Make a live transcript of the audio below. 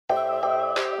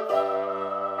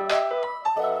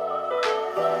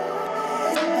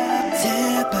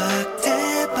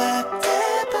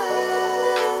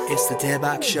It's the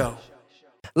대박 Show.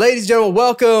 Ladies and gentlemen,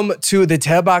 welcome to the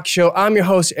대박 Show. I'm your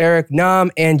host, Eric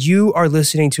Nam, and you are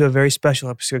listening to a very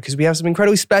special episode because we have some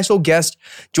incredibly special guests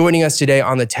joining us today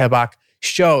on the 대박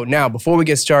Show. Now, before we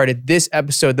get started, this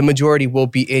episode, the majority will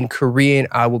be in Korean.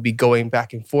 I will be going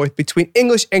back and forth between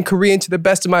English and Korean to the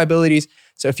best of my abilities.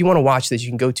 So if you want to watch this, you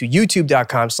can go to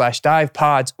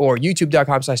youtube.com/divepods or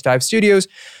youtube.com/divestudios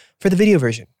for the video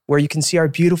version, where you can see our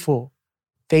beautiful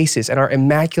faces and our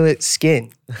immaculate skin.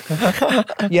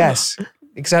 Yes,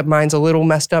 except mine's a little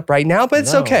messed up right now, but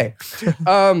it's okay.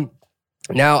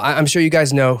 Now, I'm sure you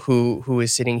guys know who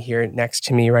is sitting here next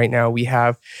to me right now. We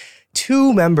have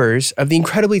two members of the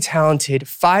incredibly talented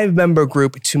 5-member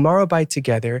group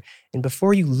투모로우바이투게더. And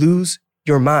before you lose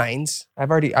your minds,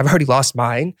 I've already lost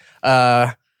mine.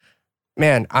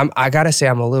 Man, I gotta say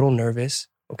I'm a little nervous.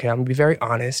 Okay, I'm gonna be very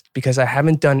honest because I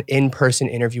haven't done in-person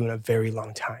interview in a very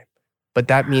long time. But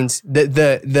that means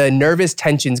the nervous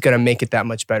tension is gonna make it that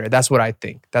much better. That's what I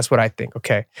think.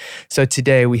 Okay, so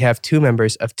today we have two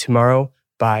members of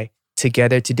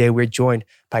투모로우바이투게더. Today we're joined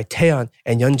by 태연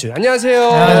and 연주. 안녕하세요.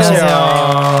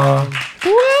 안녕하세요.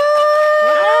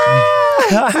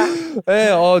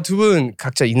 네, 두 분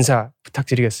각자 인사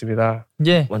부탁드리겠습니다.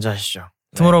 예, 먼저 하시죠.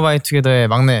 투모로우바이투게더의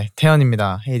막내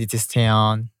태연입니다. Hey, this is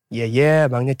태연. 예,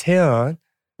 막내 태연.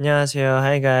 안녕하세요.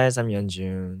 Hi guys, I'm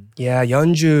연준.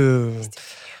 연주.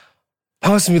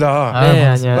 반갑습니다. 네,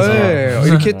 안녕하세요. 네,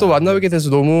 이렇게 또 만나뵙게 돼서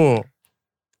너무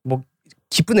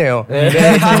기쁘네요. 네.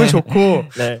 기분 좋고.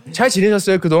 네. 잘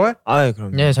지내셨어요 그동안?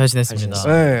 그럼요. 예, 잘 지냈습니다.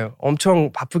 네,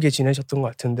 엄청 바쁘게 지내셨던 것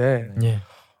같은데. 예.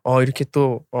 이렇게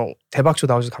또 대박쇼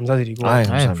나와주셔서 감사드리고.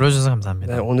 감사합니다. 불러주셔서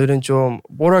감사합니다. 네, 오늘은 좀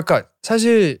뭐랄까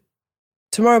사실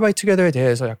투모로우바이투게더에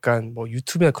대해서 약간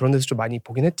유튜브나 그런 데서 좀 많이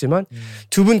보긴 했지만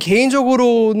두 분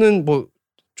개인적으로는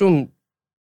좀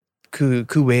그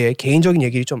외에 개인적인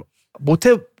얘기를 좀 못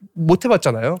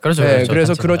해봤잖아요. 그렇죠. 네, 그렇죠.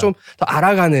 그래서 그런 좀 더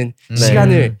알아가는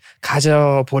시간을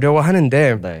가져보려고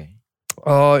하는데 네.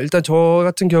 일단 저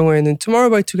같은 경우에는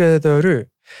투모로우바이투게더를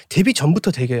데뷔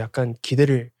전부터 되게 약간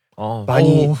기대를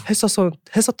많이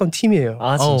했었던 팀이에요.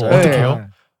 아 진짜요? 네. 어떡해요?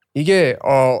 이게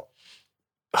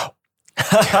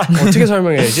어떻게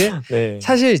설명해야지? 네.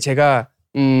 사실 제가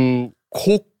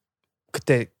곡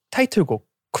그때 타이틀곡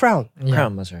크라운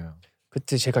그럼 맞아요.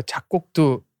 그때 제가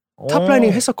작곡도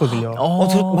탑라이닝 했었거든요.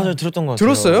 맞아요. 들었던 것 같아요.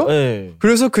 들었어요? 네.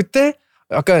 그래서 그때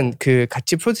약간 그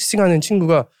같이 프로듀싱하는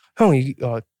친구가 형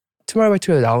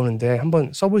투모로우바이투게더 나오는데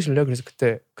한번 써보실래요? 그래서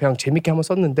그때 그냥 재밌게 한번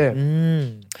썼는데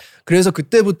그래서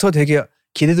그때부터 되게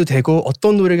기대도 되고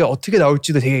어떤 노래가 어떻게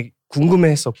나올지도 되게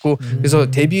궁금해했었고 그래서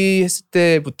데뷔했을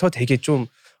때부터 되게 좀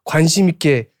관심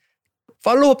있게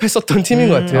팔로우업 했었던 팀인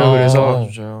것 같아요. 그래서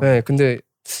네, 근데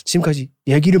지금까지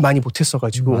얘기를 많이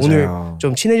못했어가지고 오늘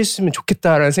좀 친해졌으면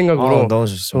좋겠다라는 생각으로 너무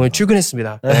좋습니다. 오늘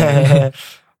출근했습니다.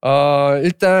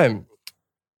 일단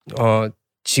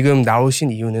지금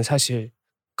나오신 이유는 사실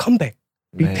컴백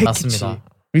리패키지. 맞습니다.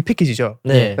 리패키지죠.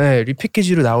 네. 네,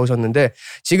 리패키지로 나오셨는데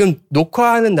지금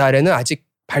녹화하는 날에는 아직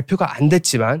발표가 안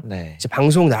됐지만 네. 이제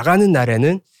방송 나가는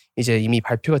날에는 이제 이미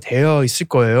발표가 되어 있을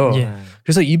거예요. 예.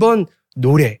 그래서 이번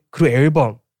노래 그리고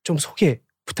앨범 좀 소개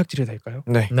부탁드려도 될까요?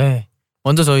 네. 네.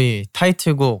 먼저 저희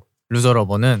타이틀곡 루저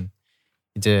러버는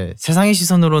이제 세상의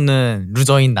시선으로는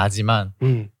루저인 나지만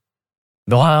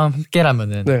너와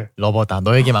함께라면은 네. 러버다.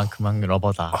 너에게만큼은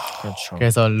러버다. 그렇죠.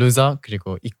 그래서 루저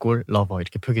그리고 이꼴 러버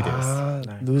이렇게 표기되어 있어요.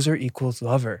 Loser equals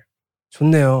lover.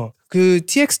 좋네요. 그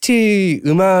TXT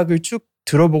음악을 쭉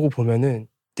들어보고 보면은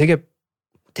되게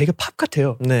팝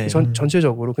같아요. 네.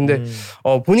 전체적으로. 근데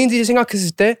본인들이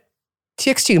생각했을 때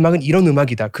TXT 음악은 이런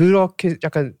음악이다. 그렇게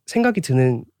약간 생각이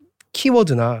드는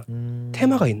키워드나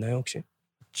테마가 있나요 혹시?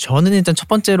 저는 일단 첫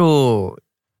번째로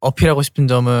어필하고 싶은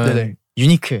점은 네네.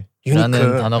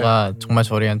 유니크라는 단어가 정말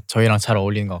저희랑 잘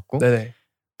어울리는 것 같고 네네.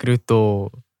 그리고 또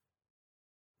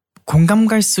공감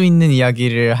갈 수 있는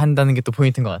이야기를 한다는 게 또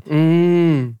포인트인 것 같아요.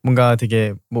 뭔가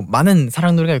되게 많은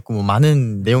사랑 노래가 있고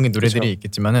많은 내용의 노래들이 그쵸.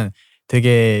 있겠지만은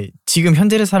되게 지금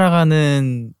현재를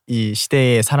살아가는 이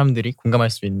시대의 사람들이 공감할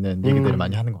수 있는 얘기들을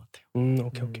많이 하는 것 같아요.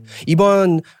 오케이.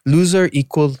 이번 Loser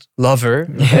equals lover.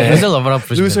 루저 러버라고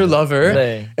부르시면 Loser 돼요. lover.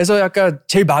 네. 에서 약간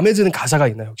제일 마음에 드는 가사가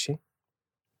있나요 혹시?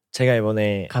 제가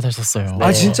이번에 가사를 썼어요.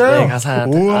 아 진짜요? 네, 가사.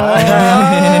 우와.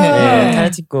 네,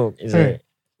 타이틀곡 이제 네.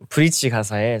 브릿지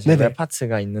가사에 네네. 랩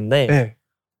파트가 있는데 네.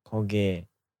 거기에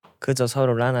그저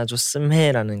서로를 안아줬음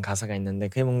해라는 가사가 있는데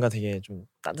그게 뭔가 되게 좀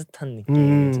따뜻한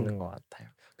느낌이 드는 것 같아요.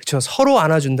 그렇죠. 서로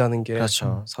안아준다는 게.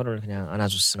 그렇죠. 서로를 그냥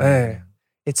안아줬으면. 네.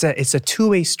 It's a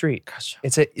two-way street. 그렇죠.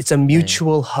 It's a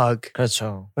mutual hug.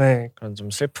 그렇죠. 네. 그런 좀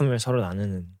슬픔을 서로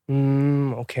나누는.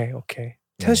 오케이.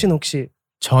 태연 씨는 혹시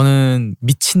저는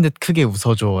미친 듯 크게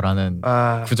웃어줘라는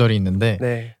구절이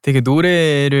있는데 되게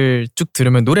노래를 쭉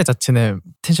들으면 노래 자체는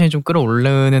텐션이 좀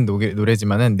끌어올르는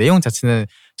노래지만은 내용 자체는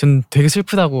전 되게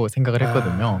슬프다고 생각을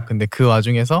했거든요. 근데 그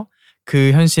와중에서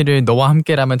그 현실을 너와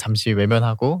함께라면 잠시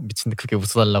외면하고 미친 듯 크게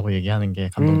웃어달라고 얘기하는 게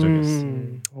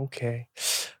감동적이었어요. 오케이.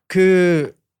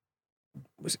 그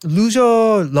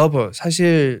루저 러버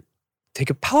사실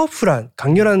되게 파워풀한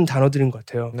강렬한 단어들인 것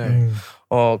같아요.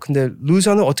 근데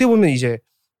루저는 어떻게 보면 이제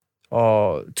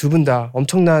두 분 다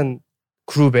엄청난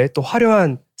그룹에 또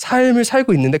화려한 삶을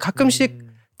살고 있는데 가끔씩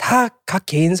다 각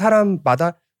개인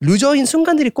사람마다 루저인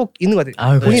순간들이 꼭 있는 것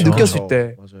같아요. 본인이 느꼈을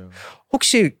때. 맞아요.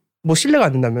 혹시 뭐 실례가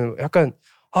안 된다면 약간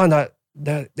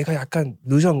내가 약간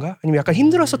루저인가? 아니면 약간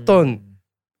힘들었었던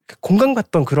공감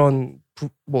갔던 그런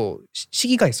뭐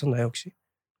시기가 있었나요 혹시?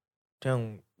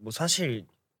 그냥 뭐 사실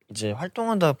이제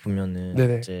활동하다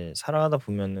보면은 이제 살아가다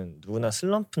보면은 누구나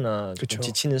슬럼프나 좀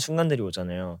지치는 순간들이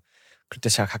오잖아요. 그럴 때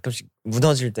제가 가끔씩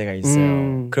무너질 때가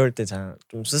있어요. 그럴 때 좀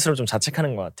스스로 좀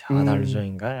자책하는 것 같아요. 나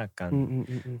루저인가? 약간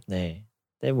네.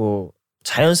 근데 뭐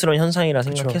자연스러운 현상이라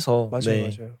생각해서 맞아요.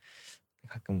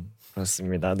 가끔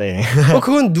그렇습니다. 네.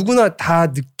 그건 누구나 다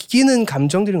느끼는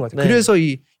감정들인 것 같아요. 그래서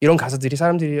이런 가사들이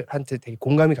사람들한테 되게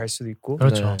공감이 갈 수도 있고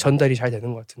전달이 잘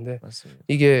되는 것 같은데 맞습니다.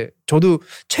 이게 저도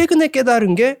최근에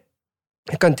깨달은 게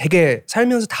약간 되게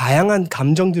살면서 다양한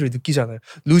감정들을 느끼잖아요.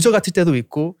 루저 같을 때도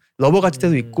있고 러버 같을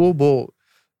때도 있고 뭐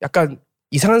약간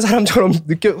이상한 사람처럼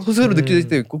스스로 느낄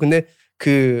때도 있고 근데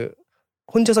그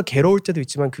혼자서 괴로울 때도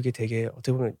있지만 그게 되게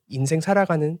어떻게 보면 인생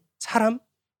살아가는 사람이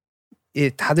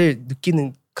다들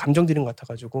느끼는 감정들인 것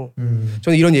같아가지고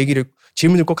저는 이런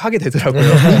질문을 꼭 하게 되더라고요.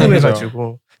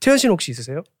 궁금해가지고. 태연 씨는 혹시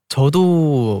있으세요?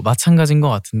 저도 마찬가지인 것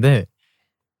같은데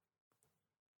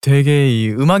되게 이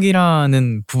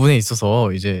음악이라는 부분에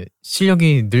있어서 이제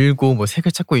실력이 늘고 뭐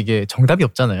색을 찾고 이게 정답이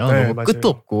없잖아요. 너무 맞아요. 끝도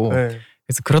없고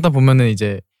그래서 그러다 보면은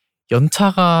이제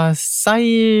연차가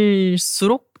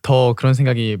쌓일수록 더 그런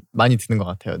생각이 많이 드는 것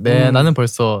같아요. 나는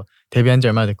벌써 데뷔한 지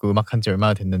얼마나 됐고 음악한 지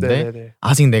얼마나 됐는데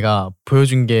아직 내가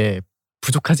보여준 게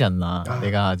부족하지 않나.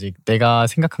 내가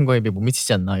생각한 거에 비해 못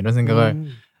미치지 않나 이런 생각을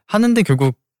하는데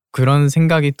결국 그런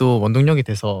생각이 또 원동력이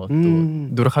돼서 또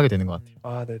노력하게 되는 것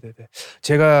같아요. 네네네.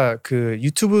 제가 그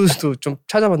유튜브도 좀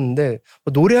찾아봤는데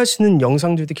노래하시는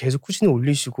영상들도 계속 꾸준히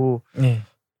올리시고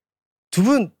두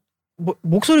분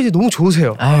목소리 너무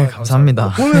좋으세요.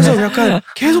 감사합니다. 보면서 약간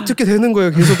계속 듣게 되는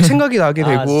거예요. 계속 생각이 나게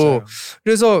되고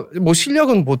그래서 뭐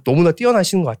실력은 뭐 너무나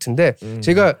뛰어나시는 것 같은데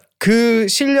제가 그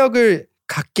실력을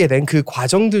갖게 된 그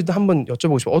과정들도 한번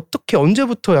여쭤보고 싶어요. 어떻게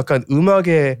언제부터 약간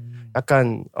음악에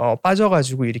약간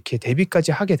빠져가지고 이렇게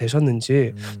데뷔까지 하게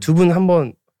되셨는지 두 분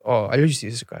한번 알려줄 수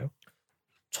있을까요?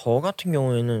 저 같은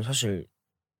경우에는 사실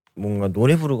뭔가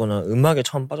노래 부르거나 음악에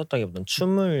처음 빠졌다기보다는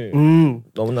춤을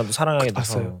너무나도 사랑하게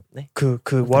돼서 그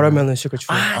워터멜론 슈거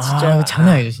춤. 진짜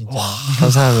장난 아니죠 진짜.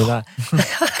 감사합니다.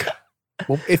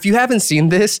 If you haven't seen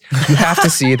this, you have to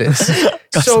see this.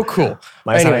 So cool.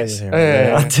 많이 사랑해주세요.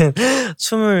 아무튼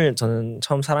춤을 저는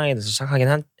처음 사랑하게 돼서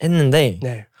시작하긴 했는데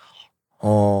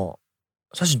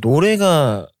사실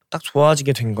노래가 딱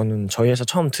좋아지게 된 거는 저희 회사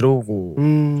처음 들어오고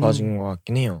좋아진 것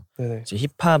같긴 해요. 이제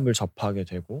힙합을 접하게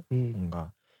되고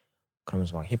뭔가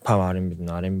그러면서 막 힙합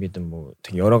R&B든 뭐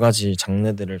되게 여러 가지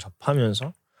장르들을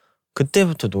접하면서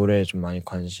그때부터 노래에 좀 많이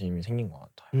관심이 생긴 것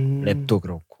같아요. 랩도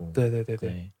그렇고.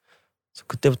 그래서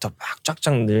그때부터 막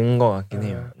쫙쫙 는 것 같긴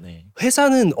해요.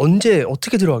 회사는 언제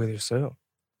어떻게 들어가게 되셨어요?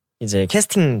 이제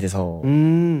캐스팅 돼서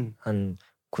한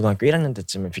고등학교 1학년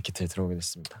때쯤에 빅히트에 들어오게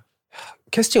됐습니다.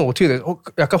 캐스팅 어떻게 돼요?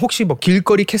 약간 혹시 뭐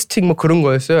길거리 캐스팅 뭐 그런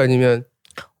거였어요? 아니면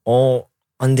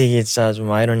근데 이게 진짜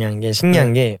좀 아이러니한 게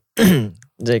신기한 게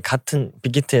이제 같은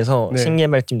빅히트에서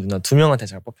신개발팀 누나 2명한테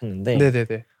제가 뽑혔는데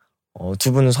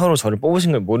두 분은 서로 저를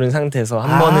뽑으신 걸 모르는 상태에서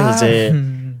한 번은 이제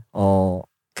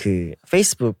그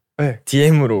페이스북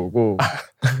DM으로 오고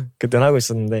그때는 하고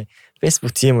있었는데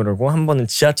페이스북 DM으로 오고 한 번은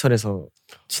지하철에서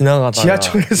지나가다가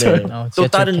또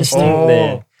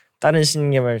다른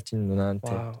신개발팀 누나한테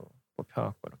또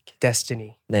뽑혀갖고 이렇게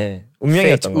Destiny.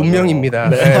 운명이었던 거죠. 운명입니다.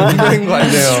 운명인 것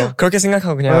같네요. 그렇게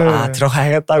생각하고 그냥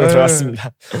들어가야겠다고 들어갔습니다.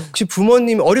 혹시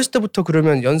부모님 어렸을 때부터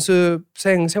그러면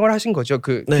연습생 생활하신 거죠?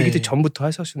 그 빅히트 전부터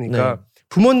하셨으니까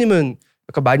부모님은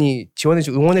약간 많이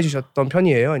응원해 주셨던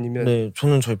편이에요? 아니면?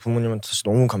 저는 저희 부모님한테 사실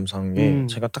너무 감사한 게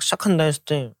제가 딱 시작한다 했을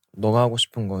때 너가 하고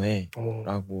싶은 거 해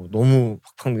라고 너무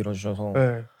팍팍 밀어주셔서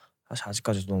사실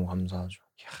아직까지도 너무 감사하죠.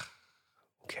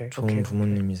 좋은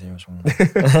부모님이세요 정말.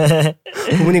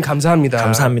 부모님 감사합니다.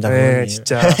 감사합니다 부모님.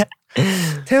 진짜.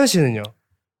 태연 씨는요?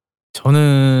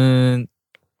 저는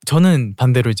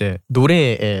반대로 이제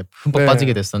노래에 흠뻑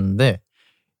빠지게 됐었는데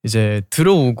이제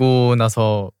들어오고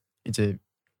나서 이제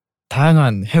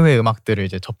다양한 해외 음악들을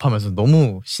이제 접하면서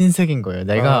너무 신세계인 거예요.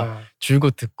 내가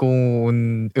줄곧 듣고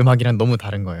온 음악이랑 너무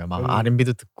다른 거예요. 막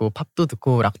R&B도 듣고 팝도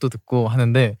듣고 락도 듣고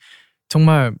하는데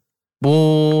정말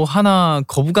뭐 하나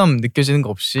거부감 느껴지는 거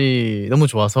없이 너무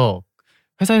좋아서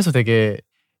회사에서 되게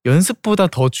연습보다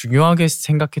더 중요하게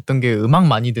생각했던 게 음악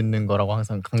많이 듣는 거라고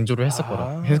항상 강조를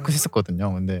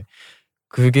했었거든요. 근데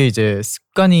그게 이제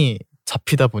습관이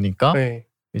잡히다 보니까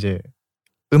이제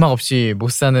음악 없이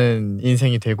못 사는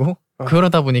인생이 되고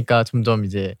그러다 보니까 점점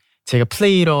이제 제가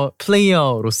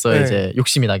플레이어로서 이제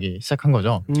욕심이 나기 시작한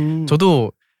거죠.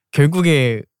 저도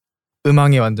결국에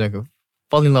음악에 완전 그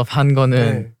fall in love 한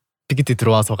거는 빅히트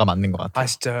들어와서가 맞는 것 같아요. 아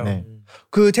진짜요? 네.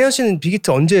 그 태연 씨는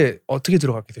빅히트 언제 어떻게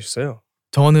들어가게 되셨어요?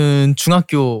 저는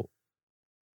중학교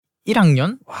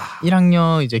 1학년?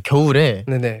 1학년 이제 겨울에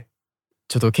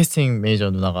저도 캐스팅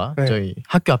매니저 누나가 저희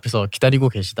학교 앞에서 기다리고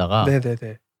계시다가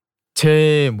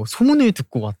제 뭐 소문을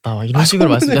듣고 왔다 이런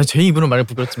식으로 제 입으로 말을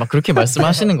부끄럽지만 그렇게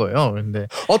말씀하시는 거예요. 근데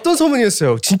어떤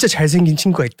소문이었어요? 진짜 잘생긴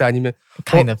친구가 있다 아니면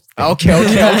kind of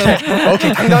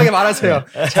오케이 당당하게 말하세요.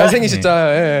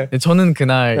 잘생기셨잖아요. 저는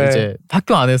그날 이제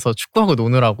학교 안에서 축구하고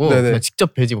노느라고 그냥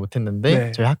직접 뵈지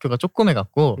못했는데 저희 학교가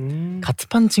조그매갖고 같은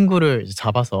반 친구를 이제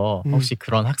잡아서 혹시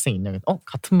그런 학생 있냐?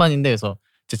 같은 반인데 그래서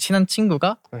제 친한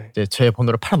친구가 이제 제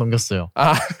번호를 팔아 넘겼어요.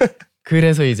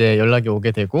 그래서 이제 연락이 오게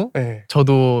되고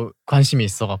저도 관심이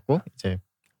있어갖고 이제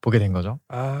보게 된 거죠.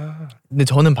 근데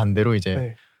저는 반대로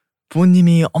이제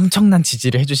부모님이 엄청난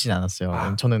지지를 해주시지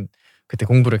않았어요. 저는 그때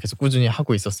공부를 계속 꾸준히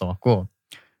하고 있었어갖고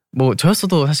뭐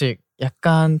저였어도 사실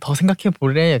약간 더 생각해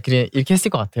볼래 이렇게 했을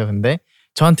것 같아요. 근데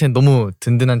저한테는 너무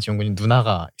든든한 지원군이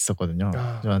누나가 있었거든요.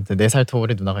 저한테 4살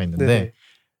터울의 누나가 있는데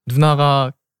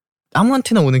누나가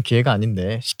아무한테나 오는 기회가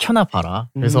아닌데 시켜나 봐라.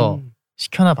 그래서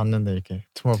시켜나 봤는데 이렇게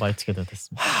투모로우바이투게더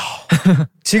됐습니다.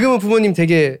 지금은 부모님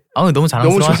되게 너무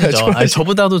자랑스러워하시죠.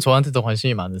 저보다도 저한테 더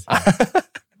관심이 많으세요.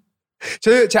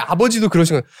 제 아버지도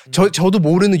그러신 거예요. 저도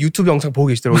모르는 유튜브 영상 보고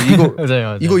계시더라고요.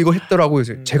 맞아요. 이거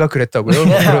했더라고요. 제가 그랬다고요.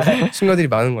 그런 순간들이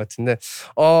많은 것 같은데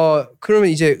그러면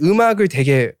이제 음악을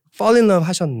되게 fall in love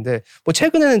하셨는데 뭐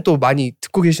최근에는 또 많이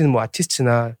듣고 계시는 뭐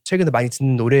아티스트나 최근에 많이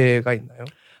듣는 노래가 있나요?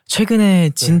 최근에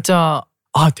진짜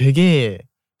되게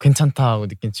괜찮다고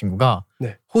느낀 친구가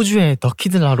호주의 더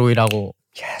키드 라로이라고.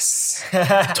 예스.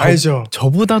 알죠.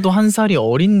 저보다도 한 살이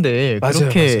어린데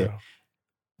그렇게 맞아요.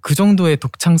 그 정도의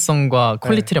독창성과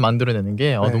퀄리티를 만들어내는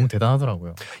게 너무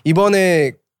대단하더라고요.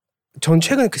 이번에 전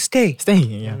최근에 그 스테이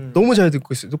너무 잘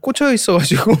듣고 있어요. 꽂혀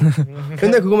있어가지고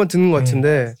맨날 그것만 듣는 것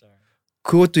같은데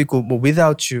그것도 있고 뭐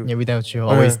Without You, Without You,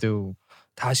 Always Do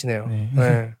다 하시네요.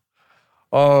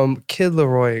 Kid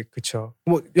Laroi 그쵸.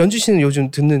 뭐 연주 씨는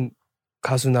요즘 듣는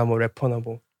가수나 뭐 래퍼나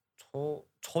뭐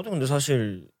저도 근데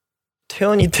사실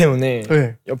태연이 때문에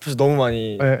옆에서 너무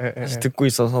많이 다시 듣고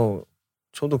있어서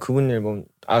저도 그분 앨범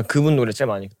그분 노래 제일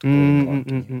많이 듣고 있는 것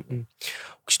같아요.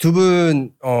 혹시 두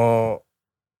분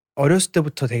어렸을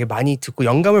때부터 되게 많이 듣고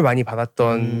영감을 많이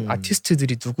받았던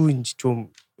아티스트들이 누구인지 좀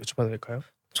여쭤봐도 될까요?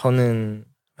 저는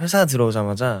회사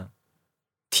들어오자마자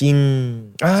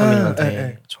딘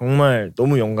선배님한테 정말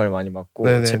너무 영감을 많이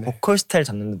받고 제 보컬 스타일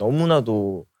잡는데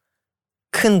너무나도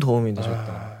큰 도움이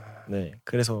되셨다.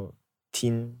 그래서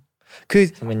딘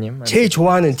선배님 제일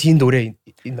좋아하는 딘 노래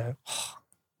있나요?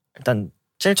 일단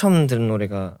제일 처음 들은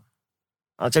노래가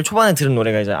제일 초반에 들은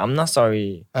노래가 이제 I'm Not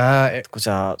Sorry 듣고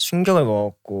진짜 충격을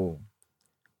먹었고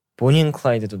보니 앤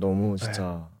클라이드도 너무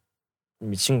진짜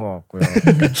미친 것 같고요.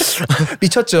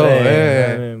 미쳤죠.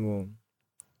 그다음에 뭐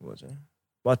뭐지?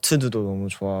 와트드도 너무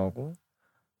좋아하고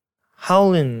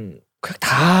하울린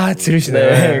다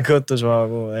들으시네요. 그것도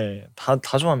좋아하고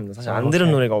다 좋아합니다. 사실 안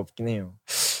들은 노래가 없긴 해요.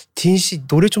 딘 씨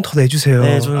노래 좀 더 내주세요.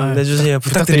 네, 좀 내주세요.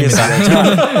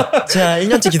 부탁드리겠습니다. 제가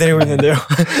 1년째 기다리고 있는데요.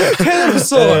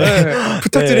 팬으로서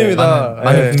부탁드립니다.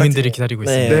 많은 국민들이 기다리고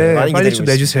있습니다. 많이 빨리 좀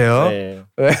내주세요.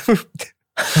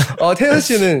 태연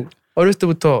씨는 어렸을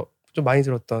때부터 좀 많이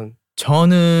들었던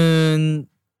저는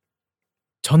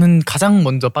가장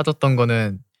먼저 빠졌던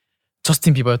거는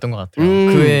저스틴 비버였던 것 같아요.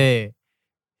 그의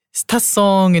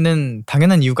스타성에는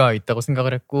당연한 이유가 있다고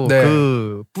생각을 했고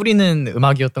그 뿌리는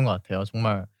음악이었던 것 같아요.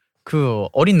 정말 그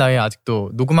어린 나이에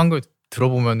아직도 녹음한 걸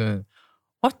들어보면은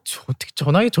어떻게 저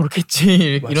나이에 저렇게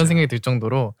했지 이런 생각이 들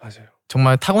정도로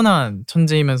정말 타고난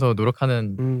천재이면서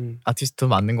노력하는 아티스트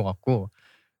맞는 것 같고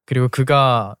그리고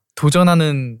그가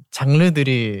도전하는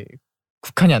장르들이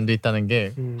국한이 안 돼 있다는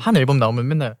게 한 앨범 나오면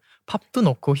맨날 팝도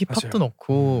넣고 힙합도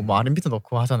넣고 뭐 R&B도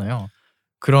넣고 하잖아요.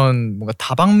 그런 뭔가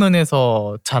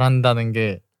다방면에서 잘한다는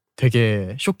게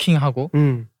되게 쇼킹하고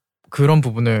그런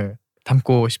부분을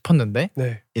담고 싶었는데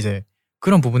이제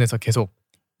그런 부분에서 계속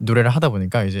노래를 하다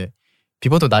보니까 이제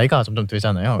비버도 나이가 점점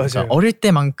들잖아요. 그러니까 어릴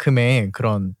때만큼의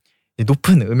그런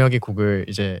높은 음역의 곡을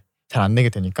이제 잘 안 내게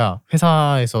되니까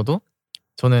회사에서도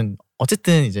저는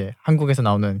어쨌든 이제 한국에서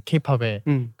나오는 케이팝의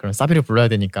그런 사비를 불러야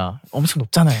되니까 엄청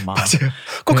높잖아요. 막. 맞아요.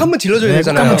 꼭 한번 질러줘야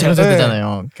되잖아요. 꼭 한번 질러줘야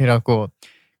되잖아요. 그래갖고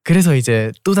그래서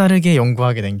이제 또 다르게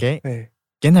연구하게 된 게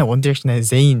옛날 원디렉션의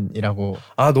제인이라고.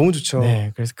 아 너무 좋죠.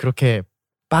 네, 그래서 그렇게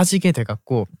빠지게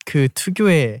돼갖고 그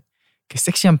특유의 그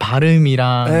섹시한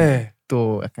발음이랑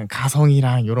또 약간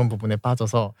가성이랑 이런 부분에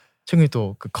빠져서 최근에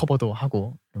또 그 커버도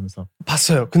하고 이러면서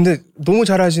봤어요. 근데 너무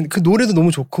잘하신 그 노래도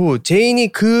너무 좋고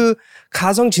제인이 그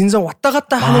가성 진성 왔다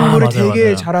갔다 하는 거를 맞아요, 되게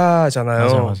맞아요.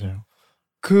 잘하잖아요. 맞아요.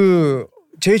 그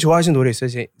제일 좋아하시는 노래 있어요?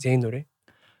 제인 노래?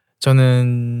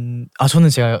 저는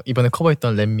제가 이번에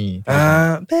커버했던 렛미.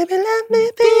 Baby let me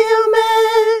be your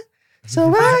man so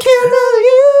I can love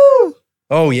you.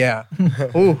 Oh yeah.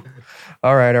 오.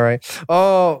 Alright.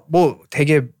 뭐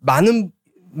되게 많은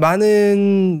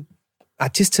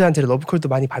아티스트한테 러브콜도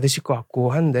많이 받으실 것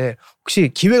같고 하는데 혹시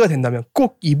기회가 된다면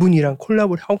꼭 이분이랑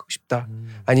콜라보를 하고 싶다.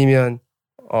 아니면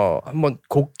한번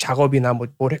곡 작업이나 뭐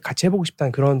같이 해보고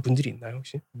싶다는 그런 분들이 있나요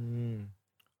혹시?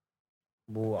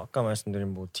 뭐 아까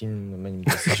말씀드린 뭐 딘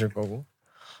선배님도 있으실 거고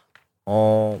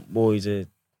뭐 이제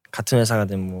같은 회사가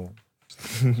된 뭐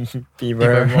비버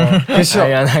뭐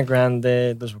아리아나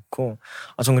그란데도 좋고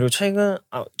전 그리고 최근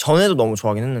전에도 너무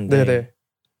좋아하긴 했는데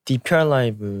DPR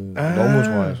라이브 너무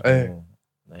좋아해서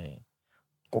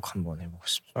꼭 한번 해보고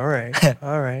싶어요.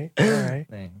 Alright.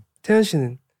 네. 태연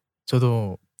씨는?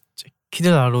 저도 키드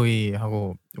라로이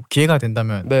하고 기회가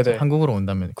된다면 한국으로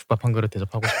온다면 국밥 한 그릇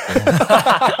대접하고 싶고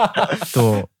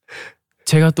또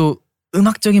제가 또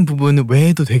음악적인 부분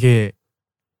외에도 되게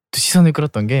또 시선을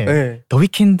끌었던 게 더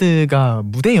위켄드가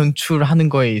무대 연출하는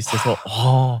거에 있어서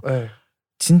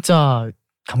진짜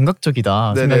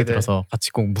감각적이다 생각이 들어서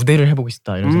같이 꼭 무대를 해보고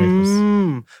싶다 이런 생각이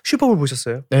들었어요. 슈퍼볼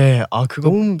보셨어요? 네, 그거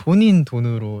너무... 본인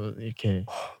돈으로 이렇게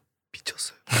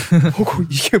미쳤어요. 보고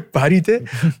이게 말이 돼?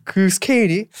 그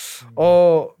스케일이.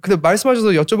 근데 말씀하셔서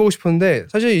여쭤보고 싶었는데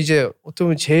사실 이제 어떻게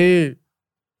보면 제일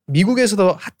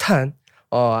미국에서도 핫한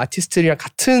아티스트들이랑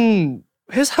같은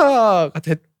회사가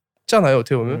됐잖아요.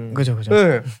 어떻게 보면. 그죠.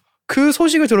 네. 그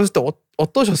소식을 들었을 때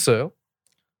어떠셨어요?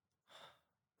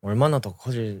 얼마나 더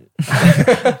커질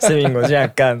셈인 거지?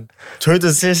 약간 저희도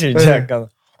슬슬 이제 약간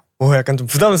좀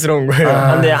부담스러운 거예요.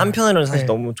 근데 한편으로는 사실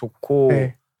너무 좋고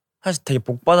사실 되게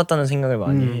복 받았다는 생각을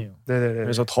많이 해요.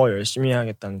 그래서 더 열심히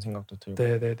해야겠다는 생각도 들고.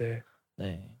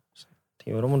 네.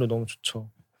 되게 여러분들 너무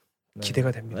좋죠. 기대가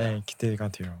됩니다. 네, 기대가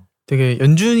돼요. 되게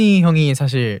연준이 형이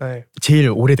사실 제일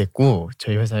오래됐고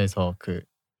저희 회사에서 그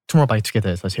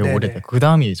투모로우바이투게더에서 제일 오래됐고 그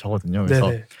다음이 저거든요.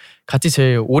 그래서 같이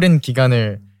제일 오랜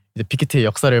기간을 이제 빅히트의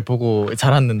역사를 보고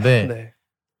자랐는데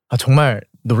정말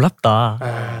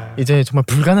놀랍다. 이제 정말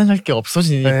불가능할 게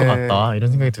없어질 것 같다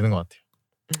이런 생각이 드는 것 같아요.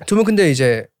 두 분 근데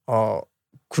이제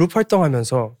그룹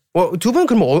활동하면서 두 분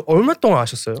그럼 얼마 동안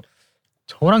하셨어요?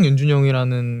 저랑 연준이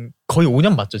형이라는 거의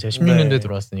 5년 봤죠. 제가 16년도에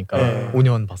들어왔으니까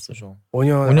 5년 봤어요.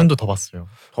 5년도 더 봤어요.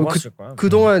 더 봤을 거야.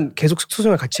 그동안 계속 숙소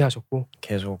생활 같이 하셨고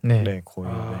계속 거의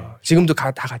지금도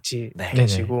다 같이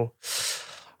계시고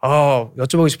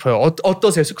여쭤보고 싶어요.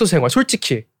 어떠세요? 숙소 생활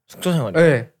솔직히. 숙소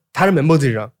생활이요? 다른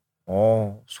멤버들이랑.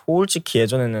 솔직히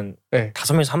예전에는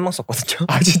 5명이서 한 명 썼거든요.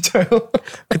 아 진짜요?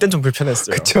 그땐 좀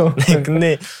불편했어요. 그쵸? 네,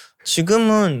 근데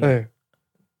지금은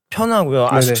편하고요.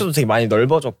 숙소도 되게 많이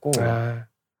넓어졌고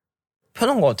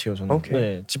편한 것 같아요. 저는.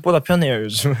 네, 집보다 편해요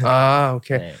요즘은.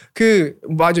 오케이.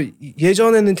 맞아.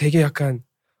 예전에는 되게 약간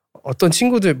어떤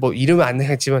친구들 뭐 이름은 안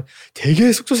내겠지만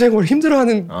되게 숙소 생활을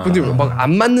힘들어하는 분들 막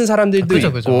안 맞는 사람들도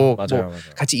있고 맞아요.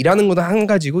 같이 일하는 것도 한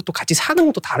가지고 또 같이 사는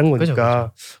것도 다른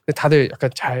거니까 근데 다들 약간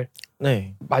잘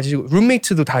맞으시고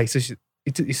룸메이트도 다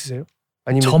있으세요?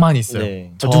 아니면 저만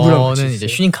있어요. 저는 이제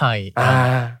슈닝카이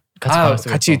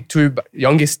같이 둘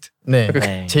영기스트.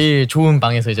 네. 제일 좋은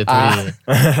방에서 이제 둘이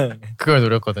그걸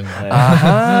노렸거든요.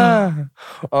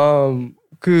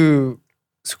 그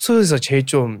숙소에서 제일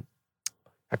좀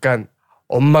약간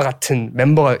엄마 같은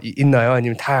멤버가 있나요?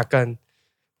 아니면 다 약간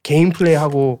개인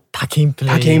플레이하고 다 개인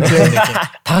플레이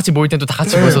다 같이 모일 땐 또 다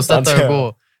같이 모여서 쌀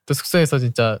떨고 또 숙소에서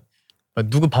진짜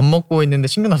누구 밥 먹고 있는데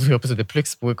신경 나서 옆에서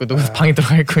넷플릭스 보고 있고 누구 방에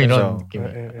들어가 있고 이런 느낌.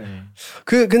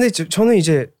 근데 저는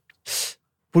이제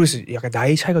모르겠어요. 약간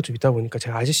나이 차이가 좀 있다 보니까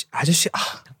제가 아저씨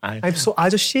I'm so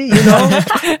아저씨, you know?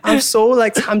 I'm so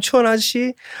like 삼촌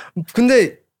아저씨.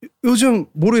 근데 요즘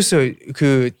모르겠어요.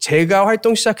 그 제가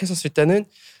활동 시작했었을 때는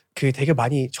그 되게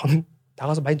많이 저는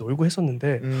나가서 많이 놀고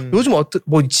했었는데 요즘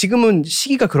뭐 지금은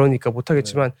시기가 그러니까 못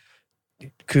하겠지만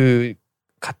그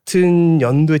같은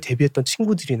연도에 데뷔했던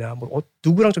친구들이나 뭐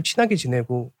누구랑 좀 친하게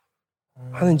지내고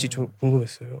하는지 좀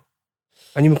궁금했어요.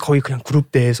 아니면 거의 그냥 그룹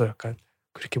내에서 약간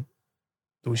그렇게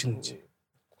노시는지.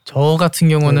 저 같은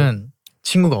경우는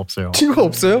친구가 없어요. 친구가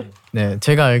없어요? 네,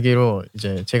 제가 알기로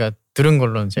이제 제가 들은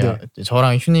걸로는 제가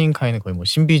저랑 휴닝카이는 거의 뭐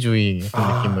신비주의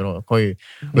같은 느낌으로 거의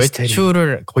미스테리.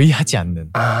 외출을 거의 하지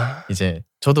않는. 이제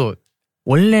저도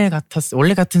원래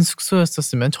같은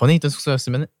숙소였었으면 전에 있던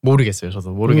숙소였으면 모르겠어요.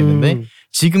 저도 모르겠는데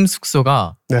지금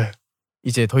숙소가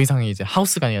이제 더 이상 이제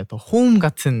하우스가 아니라 더 홈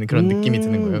같은 그런 느낌이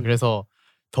드는 거예요. 그래서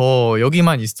더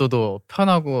여기만 있어도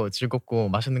편하고 즐겁고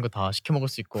맛있는 거 다 시켜 먹을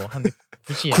수 있고 한데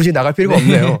굳이 나갈 필요가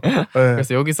없네요.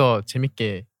 그래서 여기서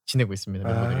재밌게 지내고 있습니다.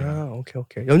 멤버들이랑.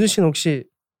 오케이. 연준 씨는 혹시?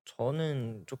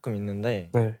 저는 조금 있는데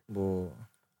뭐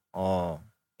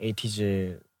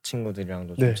에이티즈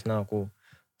친구들이랑도 좀 친하고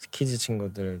스키즈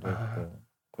친구들도 있고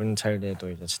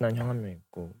골든차일드에도 이제 친한 형 한 명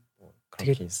있고 뭐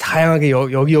되게 있어요. 다양하게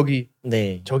여기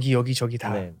네. 저기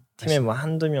다. 네. 팀에 뭐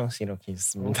한두 명씩 이렇게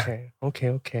있습니다.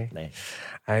 오케이. 네.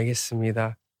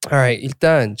 알겠습니다. Alright,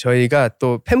 일단 저희가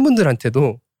또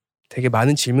팬분들한테도 되게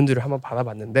많은 질문들을 한번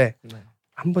받아봤는데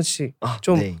한 번씩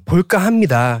좀 볼까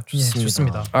합니다.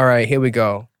 좋습니다. Alright, here we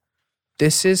go.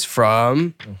 This is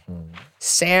from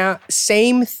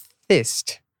Same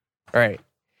Thist. Alright.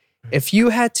 If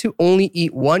you had to only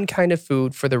eat one kind of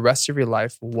food for the rest of your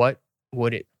life, what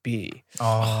would it be?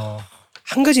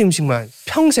 한 가지 음식만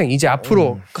평생 이제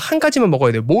앞으로 한 가지만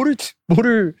먹어야 돼요.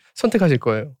 뭐를 선택하실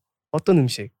거예요? 어떤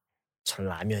음식? 전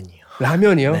라면이요.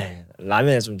 라면이요? 네,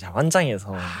 라면에 좀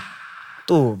환장해서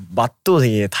또 맛도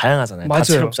되게 다양하잖아요. 맞아요.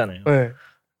 다채롭잖아요. 네.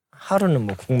 하루는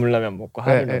뭐 국물라면 먹고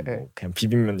하루는 뭐 그냥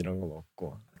비빔면 이런 거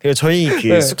먹고. 그리고 저희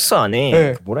그 숙소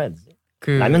안에 그 뭐라 해야 되지?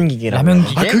 그 라면 기계라고. 라면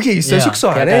기계? 그게 있어요 숙소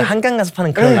안에? 한강 가서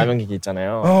파는 그런 라면 기계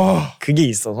있잖아요. 그게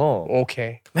있어서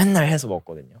맨날 해서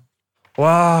먹거든요.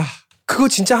 와, 그거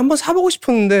진짜 한번 사보고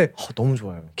싶었는데 너무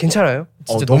좋아요. 괜찮아요?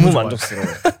 진짜 너무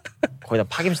만족스러워요. 거기다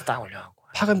파김치 딱 올려갖고.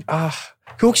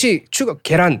 그 혹시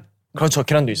계란? 그렇죠,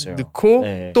 계란도 있어요. 넣고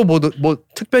또 뭐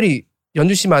특별히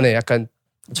연주 씨만의 약간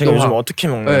제가 요즘 어떻게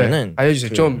먹냐면은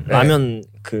알려주세요. 좀 라면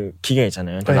그 기계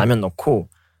있잖아요. 라면 넣고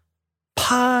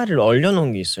파를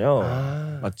얼려놓은 게 있어요.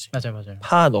 맞지? 맞아요.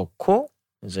 파 넣고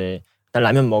이제 난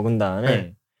라면 먹은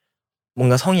다음에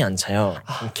뭔가 성이 안 차요.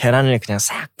 계란을 그냥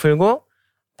싹 풀고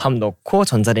밥 넣고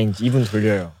전자레인지 2분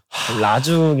돌려요.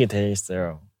 라죽이 돼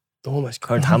있어요. 너무 맛있고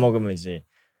그걸 다 먹으면 이제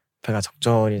배가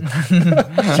적절히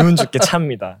기분 좋게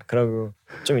찹니다. 그러고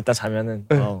좀 이따 자면은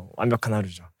완벽한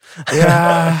하루죠.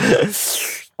 이야,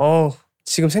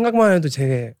 지금 생각만 해도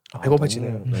되게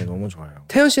배고파지네요. 네, 너무 좋아요.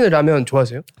 태연 씨는 라면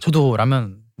좋아하세요? 저도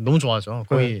라면 너무 좋아하죠.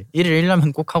 거의 1일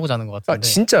 1라면 꼭 하고 자는 것 같은데.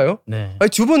 진짜요? 네. 아니,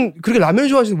 두 분 그렇게 라면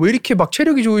좋아하시는데 왜 이렇게 막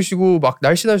체력이 좋으시고 막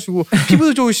날씬하시고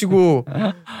피부도 좋으시고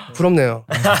부럽네요.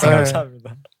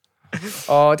 감사합니다.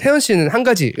 태연 씨는 한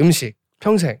가지 음식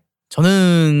평생.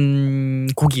 저는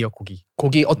고기요.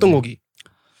 고기 어떤 고기?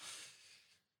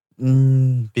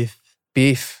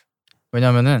 비프.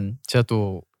 왜냐면은 제가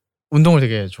또 운동을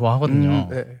되게 좋아하거든요.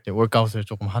 월크아웃을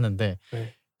조금 하는데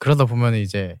그러다 보면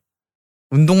이제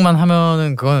운동만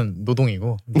하면은 그건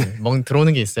노동이고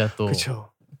들어오는 게 있어야 또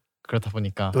그쵸. 그렇다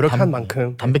보니까 노력한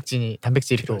만큼 단백질이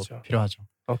또 필요하죠.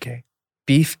 오케이.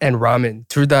 Beef and ramen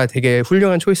둘 다 되게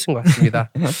훌륭한 초이스인 것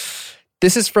같습니다.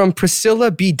 This is from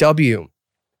Priscilla BW.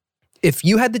 If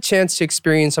you had the chance to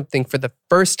experience something for the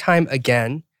first time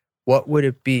again, what would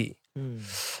it be?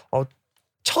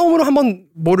 처음으로 한번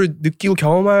뭐를 느끼고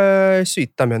경험할 수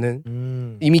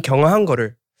있다면은 이미 경험한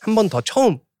거를 한 번 더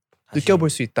처음 느껴볼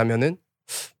수 있다면은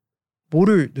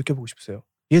뭐를 느껴보고 싶으세요?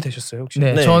 이해되셨어요 혹시?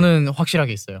 네, 저는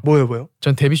확실하게 있어요. 뭐요?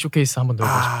 전 데뷔 쇼케이스 한번 더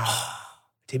해보고 싶어요.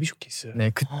 데뷔 쇼케이스.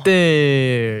 네,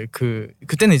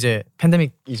 그때는 이제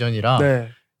팬데믹 이전이라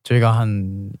저희가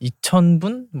한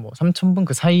 2,000분, 뭐 3,000분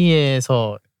그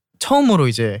사이에서 처음으로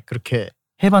이제 그렇게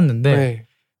해봤는데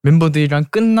멤버들이랑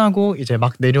끝나고 이제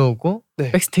막 내려오고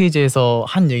백스테이지에서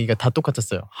한 얘기가 다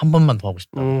똑같았어요. 한 번만 더 하고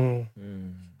싶다.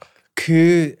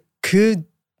 그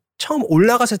처음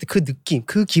올라갔을 때 그 느낌,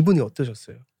 그 기분이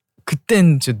어떠셨어요?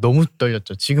 그땐 진짜 너무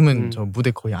떨렸죠. 지금은 저 무대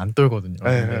거의 안 떨거든요.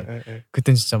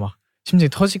 그땐 진짜 막 심장이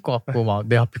터질 것 같고 막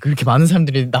내 앞에 그렇게 많은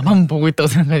사람들이 나만 보고 있다고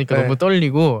생각하니까 너무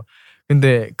떨리고.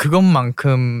 근데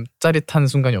그것만큼 짜릿한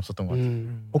순간이 없었던 것 같아요.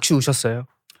 혹시 우셨어요?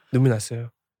 눈물 났어요?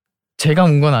 제가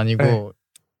운 건 아니고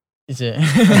이제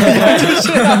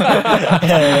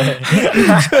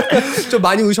좀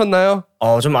많이 우셨나요?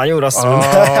 좀 많이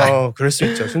울었습니다. 그럴 수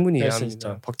있죠. 충분히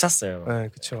이해합니다. 벅찼어요. 네,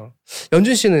 그렇죠.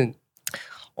 연준 씨는?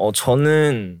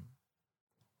 저는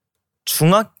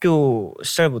중학교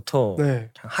시절부터 그냥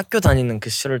학교 다니는 그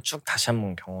시절을 쭉 다시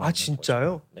한번 경험하고.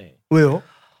 진짜요? 네. 왜요?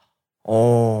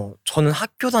 저는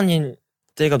학교 다닐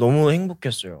때가 너무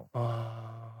행복했어요.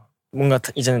 뭔가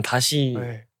이제는 다시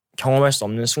경험할 수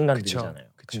없는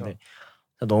순간들이잖아요. 근데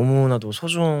너무나도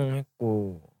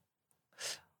소중했고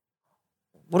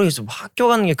모르겠어요. 학교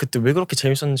가는 게 그때 왜 그렇게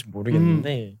재밌었는지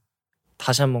모르겠는데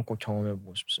다시 한번 꼭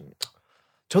경험해보고 싶습니다.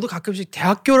 저도 가끔씩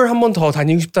대학교를 한 번 더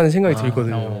다니고 싶다는 생각이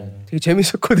들거든요. 되게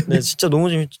재밌었거든요. 네, 진짜 너무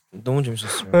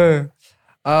재밌었어요. 네.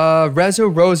 Rezo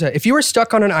Rosa, if you were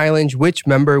stuck on an island, which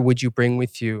member would you bring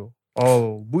with you?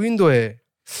 무인도에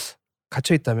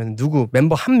갇혀 있다면 누구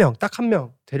멤버 한 명, 딱 한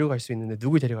명 데려갈 수 있는데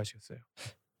누굴 데려가시겠어요?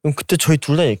 그때 저희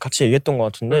둘 다 같이 얘기했던 것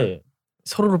같은데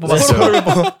서로를 뽑았어요.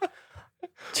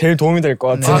 제일 도움이 될 것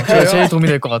같아요. 그래요? 제일 도움이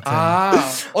될 것 같아요.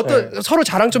 어떤 서로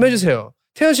자랑 좀 해주세요.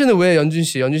 태연 씨는 왜 연준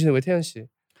씨, 연준 씨는 왜 태연 씨?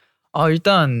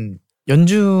 일단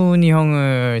연준이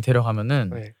형을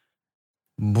데려가면은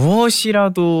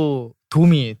무엇이라도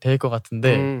도움이 될 것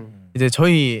같은데 이제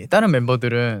저희 다른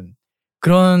멤버들은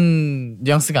그런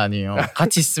뉘앙스가 아니에요.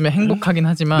 같이 있으면 행복하긴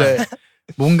하지만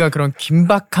뭔가 그런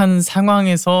긴박한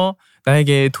상황에서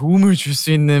나에게 도움을 줄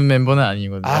수 있는 멤버는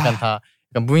아니거든요. 약간 다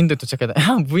약간 무인도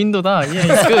도착하다 무인도다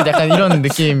약간 이런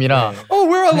느낌이라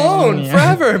we're alone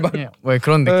forever 왜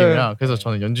그런 느낌이라 그래서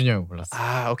저는 연준이 형을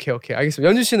골랐어요. 오케이 알겠습니다.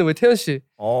 연준 씨는 왜 태연 씨?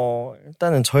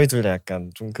 일단은 저희 둘 다 약간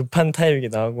좀 급한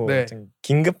타입이기도 하고 좀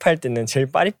긴급할 때는 제일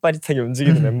빠릿빠릿하게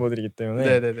움직이는 멤버들이기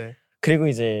때문에 그리고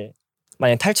이제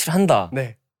만약 탈출한다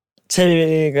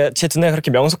제 두뇌가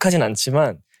그렇게 명석하진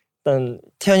않지만 일단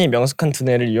태연이 명석한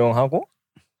두뇌를 이용하고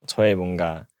저의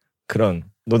뭔가 그런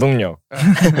노동력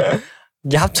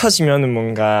이게 합쳐지면은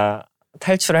뭔가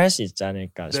탈출을 할 수 있지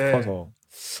않을까 싶어서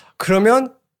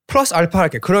그러면 플러스 알파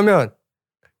할게. 그러면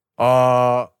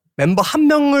멤버 한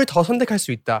명을 더 선택할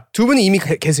수 있다. 두 분이 이미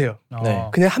계세요.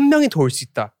 그냥 한 명이 더 올 수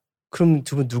있다. 그럼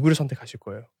두 분 누구를 선택하실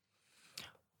거예요?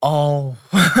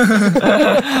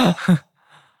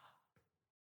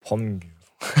 범규.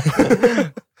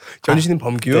 전준 씨는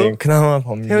범규. 네, 그나마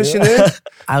범규. 태연 씨는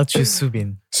I'll choose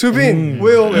수빈. 수빈.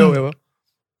 왜요?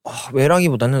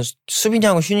 왜라기보다는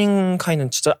수빈이하고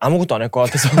휴닝카이는 진짜 아무것도 안 할 것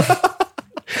같아서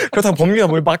그렇다고 범규가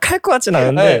뭘 막 할 것 같진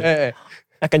않은데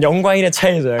약간 0과 1의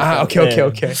차이죠. 약간.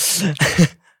 오케이.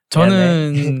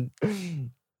 저는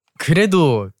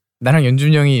그래도 나랑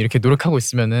연준이 형이 이렇게 노력하고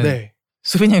있으면은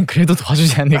수빈이 형은 그래도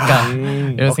도와주지 않을까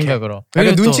이런 생각으로.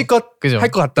 약간 눈치껏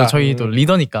할 것 같다. 저희도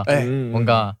리더니까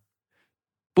뭔가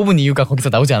뽑은 이유가 거기서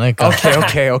나오지 않을까.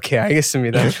 오케이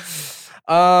알겠습니다.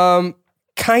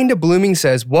 Kinda Blooming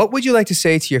says, what would you like to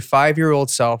say to your 5-year-old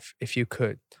self if you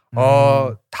could?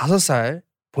 5살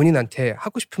본인한테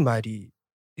하고 싶은 말이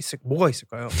뭐가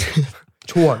있을까요?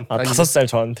 조언. 5살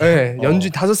저한테.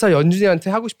 5살 연준이한테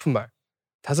하고 싶은 말.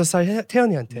 5살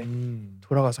태연이한테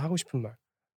돌아가서 하고 싶은 말.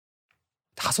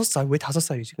 5살? 왜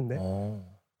 5살이지 근데?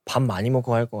 밥 많이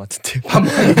먹어 할 것 같은데. 밥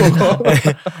많이 먹어?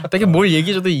 되게 뭘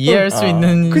얘기해줘도 이해할 수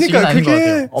있는 시기는 아닌 것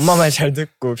같아요. 엄마 말 잘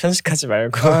듣고 편식하지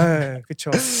말고.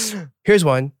 그쵸. Here's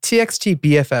one. TXT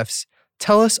BFFs.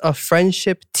 Tell us a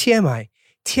friendship TMI.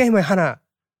 TMI 하나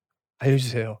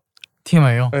알려주세요.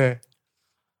 TMI요?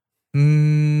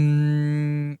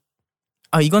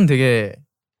 이건 되게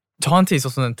저한테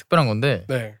있어서는 특별한 건데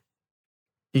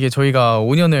이게 저희가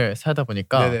 5년을 살다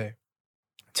보니까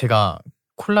제가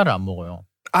콜라를 안 먹어요.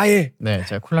 아예? 네,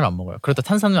 제가 콜라를 안 먹어요. 그렇다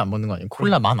탄산을 안 먹는 거 아니고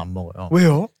콜라만 안 먹어요.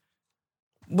 왜요?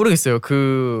 모르겠어요.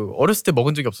 어렸을 때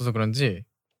먹은 적이 없어서 그런지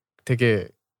되게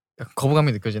약간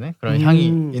거부감이 느껴지는 그런 향이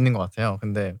있는 것 같아요.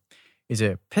 근데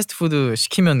이제 패스트푸드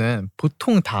시키면은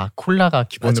보통 다 콜라가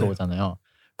기본으로 오잖아요.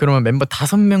 그러면 멤버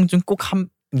 5명 중 꼭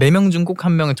 4명 중 꼭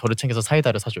한 명은 저를 챙겨서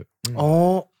사이다를 사줘요.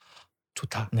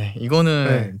 좋다. 네,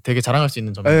 이거는 되게 자랑할 수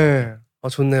있는 점이에요.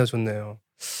 좋네요.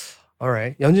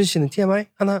 Alright. 연준 씨는 TMI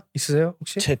하나 있으세요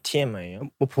혹시? 제 TMI요?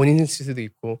 뭐 본인 있을 수도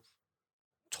있고.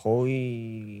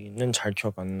 저희는 잘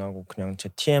기억 안 나고 그냥 제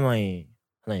TMI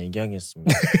하나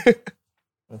얘기하겠습니다.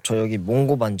 저 여기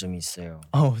몽고 반점이 있어요.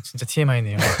 진짜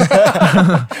TMI네요.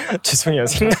 죄송해요.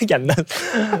 생각이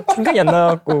안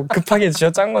나갖고 급하게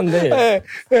쥐어짠 건데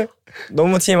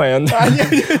너무 TMI였네. 아니.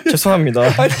 죄송합니다.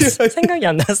 생각이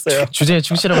안 났어요. 주제에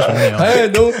충실하고 좋네요.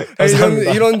 너무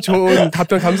이런 좋은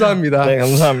답변 감사합니다. 네,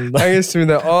 감사합니다.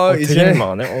 알겠습니다. 되게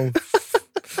많네.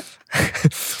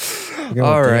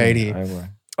 Alrighty.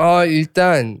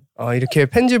 일단 이렇게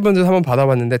편지분들 한번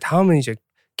받아봤는데 다음은 이제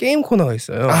게임 코너가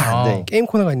있어요. 네. 게임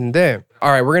코너가 있는데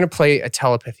Alright, we're gonna play a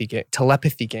telepathy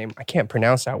game. I can't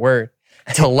pronounce that word.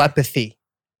 Telepathy.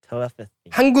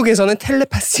 한국에서는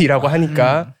텔레파시라고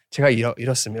하니까 제가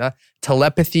이렇습니다.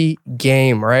 Telepathy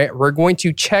game, right? We're going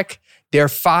to check their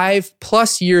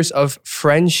 5+ years of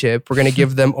friendship. We're going to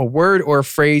give them a word or a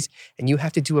phrase, and you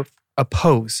have to do a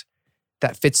pose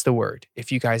that fits the word.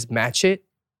 If you guys match it,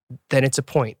 then it's a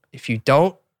point. If you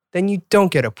don't, then you don't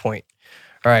get a point.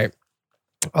 All right.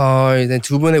 이제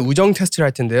두 분의 우정 테스트를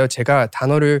할 텐데요. 제가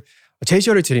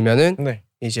제시어를 드리면은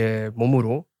이제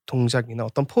몸으로 동작이나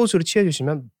어떤 포즈를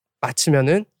취해주시면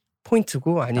맞추면은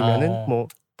포인트고 아니면은 뭐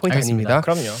포인트 알겠습니다. 아닙니다.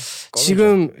 그럼요.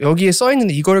 지금 여기에 써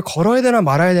있는데 이걸 걸어야 되나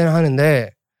말아야 되나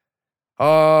하는데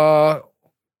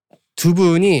두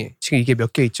분이 지금 이게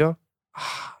몇 개 있죠?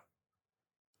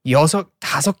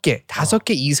 다섯 개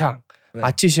이상 네.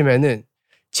 맞히시면은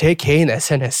제 개인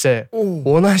SNS에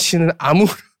원하시는 아무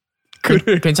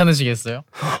글을 괜찮으시겠어요?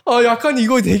 약간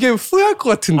이거 되게 후회할 것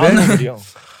같은데. 아무 글이요.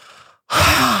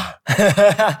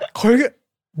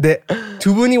 네,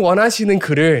 두 분이 원하시는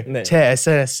글을 네. 제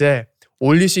SNS에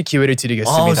올리실 기회를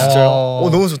드리겠습니다. 진짜요?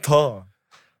 너무 좋다.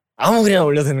 아무 글이나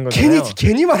올려도 되는 거잖아요.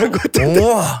 괜히 말한 것 같은데.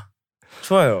 우와.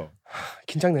 좋아요.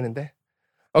 긴장되는데.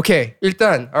 Okay,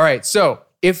 일단, alright. So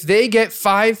if they get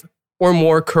 5 or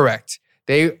more correct,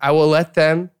 I will let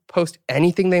them post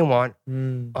anything they want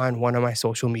on one of my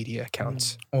social media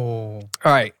accounts.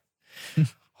 Alright.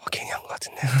 괜히 한 것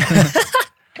같은데.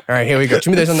 Alright, here we go.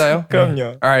 준비되셨나요?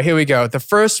 그럼요. Alright, here we go. The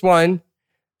first one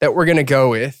that we're gonna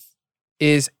go with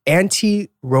is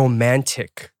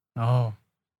anti-romantic.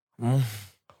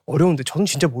 어려운데 저는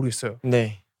진짜 모르겠어요.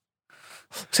 네.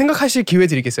 생각하실 기회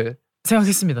드리겠어요.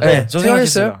 생각했습니다. 네, 저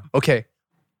생각했어요. 오케이.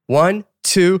 1,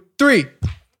 2, 3.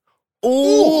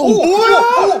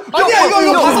 아니야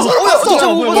이거 봤어. 진짜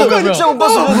못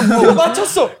봤어.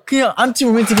 맞췄어. 그냥 안티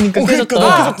로맨틱이니까 그러니까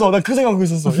나 깨졌다. 나 그 생각하고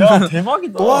있었어. 야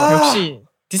대박이다. 와. 역시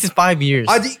This is 5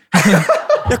 years.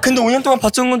 야 근데 5년 동안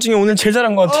봤던 것 중에 오늘 제일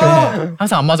잘한 것 같아요.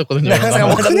 항상 안 맞았거든요.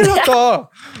 항상 큰일 났다.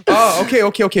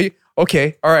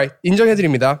 오케이. Alright.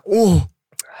 인정해드립니다.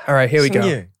 Alright, here we go.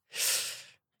 신기해.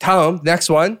 다음,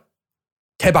 next one.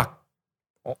 대박.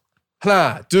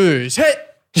 하나, 둘, 셋.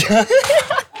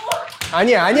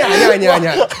 아니야.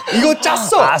 이거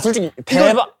짰어. 솔직히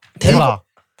대박.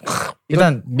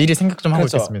 일단 미리 생각 좀 하고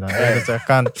그렇죠. 있겠습니다. 그래서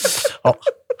약간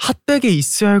핫백에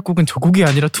있어야 할 곡은 저 곡이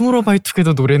아니라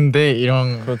투모로우바이투게더 노래인데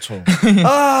이런. 그렇죠.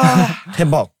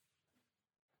 대박.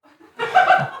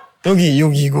 여기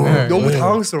이거. 네. 너무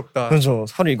당황스럽다. 그렇죠.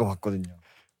 서로 이거 봤거든요.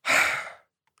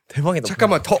 대박이다.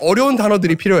 잠깐만, 더 어려운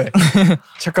단어들이 필요해.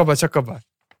 잠깐만.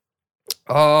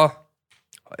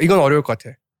 이건 어려울 것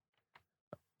같아.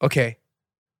 오케이.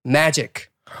 Magic.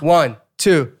 1,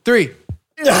 2, 3.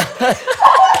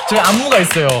 저희 안무가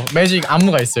있어요. 매직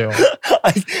안무가 있어요.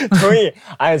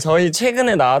 저희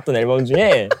최근에 나왔던 앨범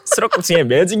중에 수록곡 중에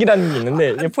매직이라는 게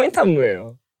있는데 이게 포인트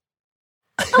안무예요.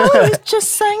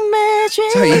 Just like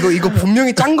magic. 자, 이거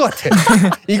분명히 짠 것 같아.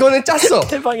 이거는 짰어.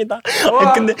 대박이다.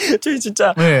 근데 저희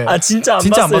진짜 네. 진짜 안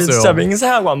진짜 안 봤어요. 봤어요. 진짜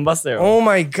맹세하고 안 봤어요. Oh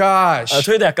my gosh.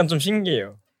 저희도 약간 좀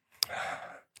신기해요.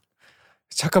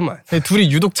 잠깐만.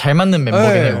 둘이 유독 잘 맞는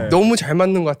멤버네요. 네, 너무 잘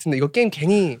맞는 것 같은데 이거 게임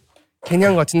괜히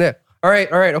한 것 같은데.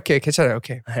 Alright, 오케이, 괜찮아요,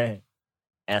 오케이.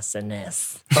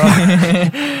 SNS.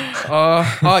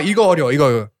 이거 어려워,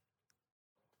 이거.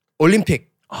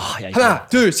 올림픽. 하나,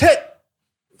 둘, 셋.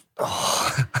 이거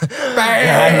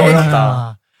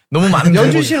어렵다. 너무 많은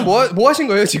연준 씨는 뭐 하신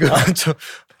거예요 지금?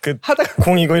 하다가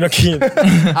공 이거 이렇게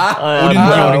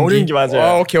오린기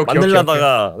맞아요. 오케이.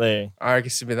 만들려다가 네.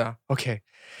 알겠습니다. 오케이.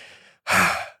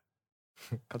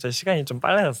 갑자기 시간이 좀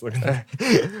빨라졌어. 근데.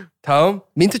 다음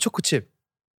민트 초코칩.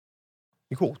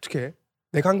 이거 어떻게 해?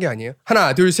 내가 한 게 아니에요?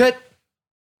 하나, 둘, 셋.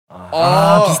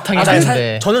 비슷하게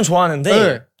하는데 저는 좋아하는데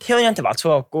네. 태연이한테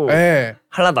맞춰갖고 네.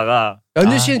 하려다가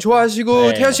연준 씨는 좋아하시고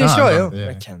네. 태연 씨는 싫어해요. 네.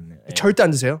 이렇게 안 네. 절대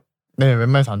안 드세요. 네,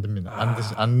 웬만해서 안 됩니다.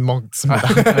 안 먹습니다.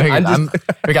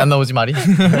 여기 안 나오지 말이.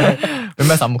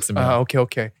 웬만해서 안 먹습니다.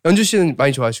 오케이. 연준 씨는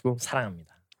많이 좋아하시고.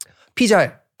 사랑합니다.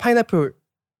 피자에 파인애플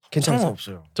괜찮아요?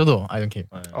 없어요. 저도 I don't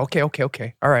care.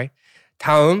 오케이. Alright.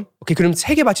 다음. 오케이, 그럼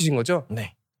 3개 맞히신 거죠?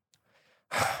 네.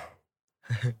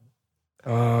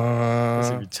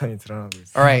 그래서 미천이 드러나고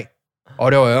있어. Alright.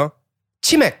 어려워요.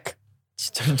 치맥.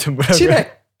 진짜 뭐라고요?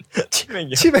 치맥.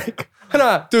 치맥이요.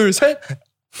 하나, 둘, 셋.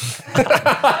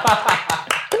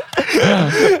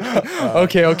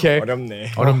 오케이.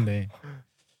 어렵네.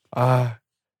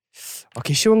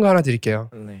 오케이, 쉬운 거 하나 드릴게요.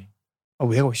 네.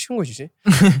 왜 쉬운 거 주지?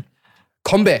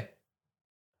 건배.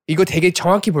 이거 되게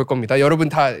정확히 볼 겁니다. 여러분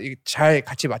다 잘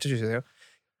같이 맞춰주세요.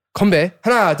 건배.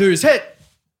 하나, 둘, 셋.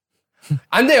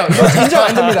 안 돼요. 이거 인정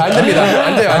안 됩니다.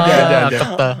 안 돼요.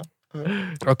 아깝다.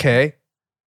 오케이.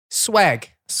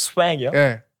 swag. 스웩이요?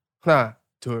 예. 하나,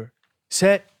 둘,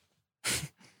 셋.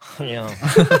 형.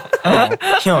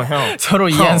 서로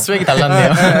이해한 스웩이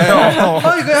달랐네요.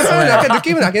 이거 약간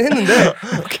느낌은 나긴 했는데.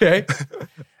 오케이.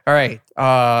 Alright.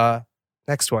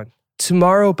 Next one.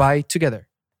 투모로우바이투게더.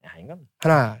 이건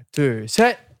하나, 둘,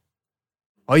 셋.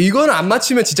 이거는 안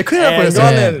맞히면 진짜 큰일 날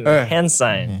뻔했어요. 이거는 네. hand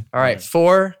sign. Alright.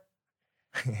 4.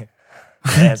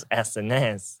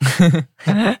 SNS.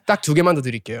 딱 2개만 더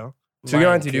드릴게요. 두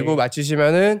개만 드리고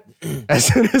맞추시면은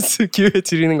SNS 기회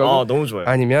드리는 거고. 너무 좋아요.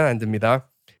 아니면 안 됩니다.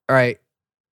 Alright,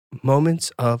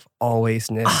 moments of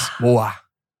alwaysness 모아.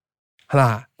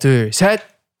 하나, 둘, 셋.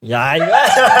 야 이거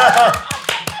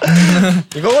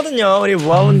이거거든요. 우리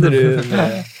모아분들은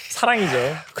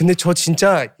사랑이죠. 근데 저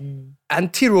진짜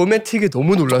안티 로맨틱에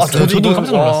너무 놀랐어요. 저도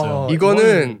깜짝 놀랐어요.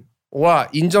 이거는 와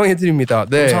인정해드립니다.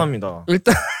 네. 감사합니다.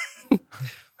 일단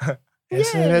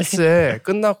SNS에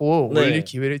끝나고 올릴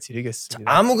기회를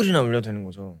드리겠습니다. 아무 글이나 올려도 되는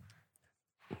거죠?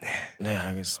 네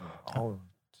알겠습니다.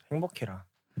 행복해라.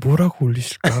 뭐라고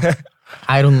올리실까?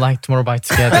 I don't like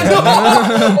투모로우바이투게더.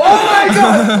 Oh my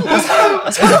god! 사람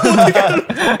어떻게 알아?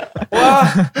 와.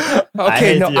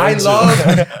 Okay, no,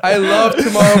 I love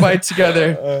투모로우바이투게더.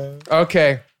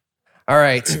 Okay.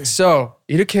 Alright. So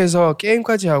이렇게 해서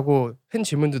게임까지 하고 팬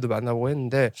질문들도 만나보고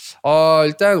했는데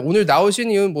일단 오늘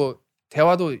나오신 이유는 뭐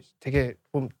대화도 되게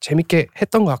좀 재밌게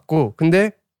했던 것 같고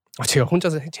근데 제가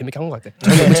혼자서 재밌게 한 것 같아요.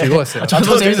 저는 너무 즐거웠어요.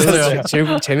 저도 재밌었어요.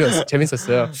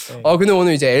 재밌었어요. 근데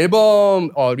오늘 이제 앨범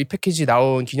리패키지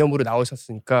나온 기념으로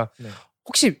나오셨으니까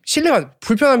혹시 실례가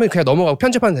불편하면 그냥 넘어가고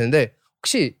편집하면 되는데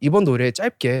혹시 이번 노래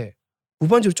짧게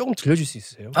무반주로 조금 들려줄 수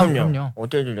있으세요? 그럼요.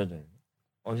 어딜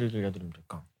들려드리면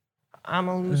될까? I'm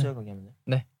a loser 거기 하면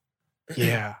네.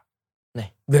 Yeah.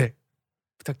 네.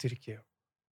 부탁드릴게요.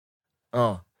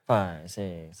 5, 6,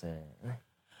 7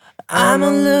 I'm a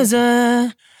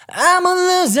loser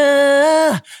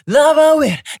Lover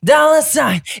with dollar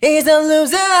sign is a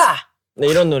loser 네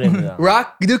이런 노래입니다.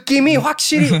 락 느낌이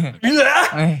확실히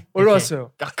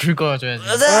올라왔어요. 딱 긁어줘야지.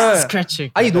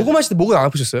 스크래치. 아니 녹음하실 때 목은 안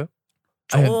아프셨어요?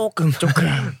 조금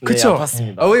그쵸?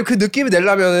 아팠습니다. 왜 그 느낌을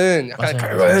내려면은 약간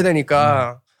긁어야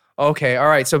되니까. Okay, all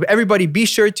right. So everybody be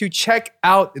sure to check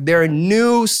out their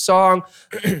new song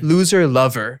Loser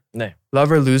Lover. 네.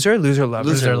 Lover Loser? Loser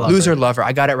Lover. Loser Lover.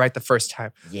 I got it right the first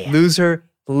time. Yeah. Loser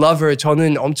Lover.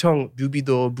 저는 엄청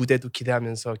뮤비도 무대도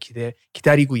기대하면서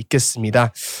기다리고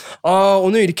있겠습니다.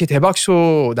 오늘 이렇게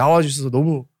대박쇼 나와주셔서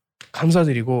너무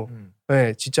감사드리고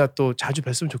네, 진짜 또 자주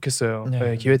뵀으면 좋겠어요.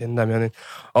 네, 기회 된다면은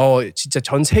진짜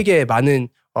전 세계에 많은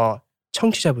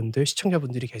청취자분들,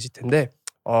 시청자분들이 계실 텐데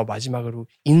마지막으로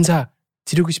인사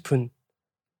드리고 싶은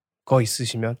거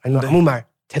있으시면 아니면 아무 말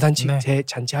대잔치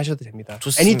하셔도 됩니다.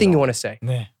 좋습니다. Anything you want to say.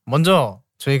 네. 먼저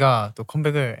저희가 또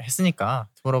컴백을 했으니까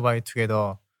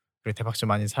투모로우바이투게더 우리 대박쇼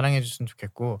많이 사랑해 주셨으면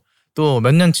좋겠고 또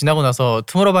몇 년 지나고 나서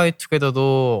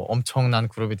투모로우바이투게더도 엄청난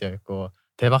그룹이 되어 있고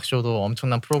대박쇼도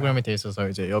엄청난 프로그램이 되어 있어서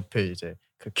이제 옆에 이제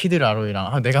그 키드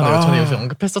라로이랑 내가 전에 여기서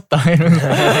언급했었다 이런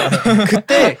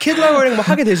그때 키드 라로이랑 뭐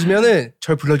하게 되시면은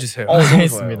절 불러주세요.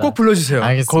 알겠습니다. 꼭 불러주세요.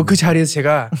 알겠습니다. 그 자리에서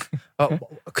제가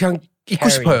그냥 있고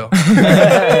싶어요.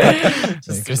 네,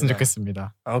 그랬으면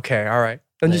좋겠습니다. Okay, alright.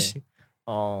 현주 씨.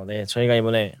 네, 저희가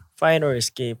이번에 Fire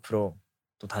Escape로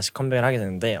또 다시 컴백을 하게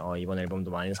되는데 이번 앨범도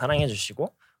많이 사랑해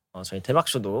주시고 저희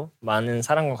대박쇼도 많은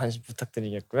사랑과 관심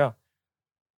부탁드리겠고요.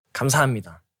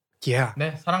 감사합니다. Yeah.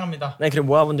 네, 사랑합니다. 네, 그리고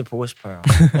모아분들 보고 싶어요.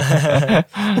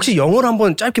 혹시 영어로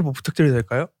한번 짧게 뭐 부탁드려도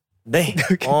될까요? 네.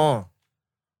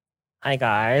 Hi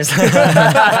guys.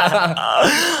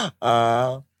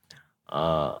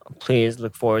 Please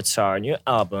look forward to our new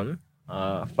album,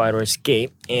 Fight or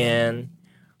Escape, and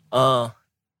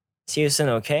see you soon.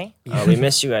 Okay? We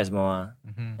miss you guys, Moa,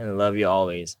 and love you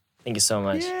always. Thank you so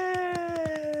much.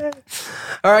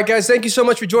 All right, guys, thank you so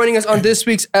much for joining us on this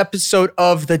week's episode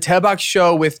of The Taebak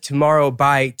Show with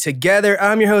Tomorrowbaitugeter.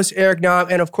 I'm your host, Eric Nam,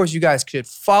 and of course, you guys should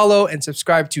follow and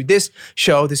subscribe to this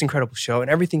show, this incredible show, and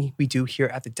everything we do here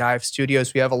at the Dive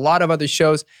Studios. We have a lot of other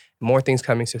shows, more things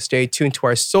coming, so stay tuned to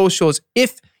our socials.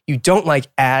 If you don't like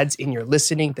ads in your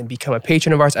listening, then become a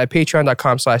patron of ours at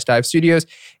patreon.com/divestudios,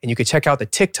 and you can check out the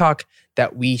TikTok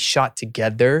that we shot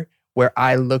together where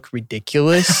I look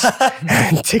ridiculous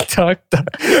and TikTok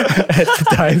at the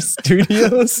Dive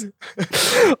Studios.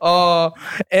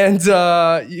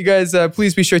 You guys,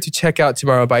 please be sure to check out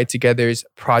Tomorrowbaitugeter's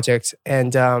project.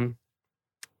 And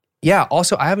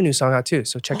also, I have a new song out too,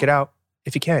 so check it out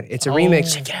if you can. It's a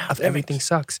remix of Everything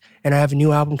Sucks. And I have a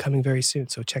new album coming very soon,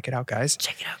 so check it out, guys.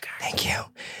 Check it out, guys. Thank you.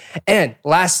 And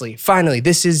lastly, finally,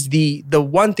 this is the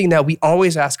one thing that we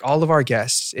always ask all of our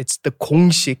guests. It's the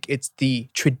공식, it's the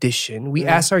tradition. We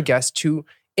ask our guests to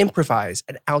improvise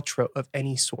an outro of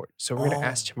any sort. So we're going to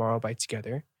ask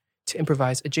Tomorrowbaitugeter to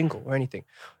improvise a jingle or anything.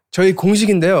 저희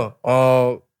공식인데요.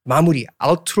 마무리,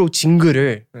 아우트로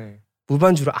징글을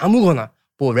무반주로 아무거나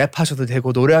뭐 랩하셔도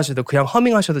되고 노래하셔도 그냥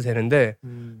허밍하셔도 되는데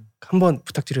한번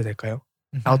부탁드려도 될까요?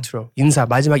 아우트로 인사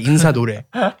마지막 인사 노래.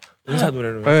 인사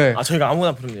노래로. 네. 저희가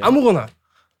아무나 부르면 돼요. 아무거나.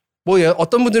 뭐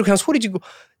어떤 분들은 그냥 소리 지르고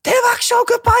대박 쇼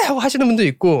굿바이 하고 하시는 분도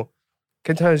있고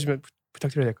괜찮으시면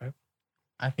부탁드려도 될까요?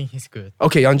 I think he's good.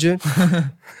 Okay, Yeonjun.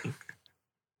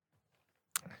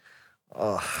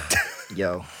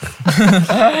 Yo. He's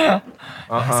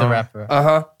a rapper.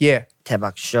 Yeah.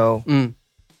 대박 show.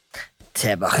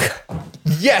 대박.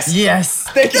 Yes. Yes.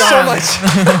 Thank you so much.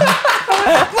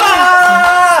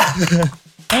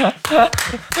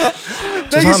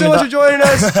 Thank you so much for joining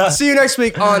us. See you next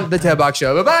week on the Taebak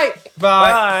Show. Bye-bye.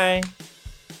 Bye.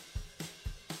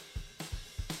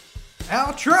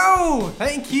 Outro.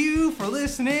 Thank you for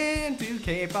listening to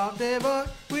K-Pop Taebak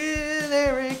with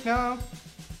Eric Nam.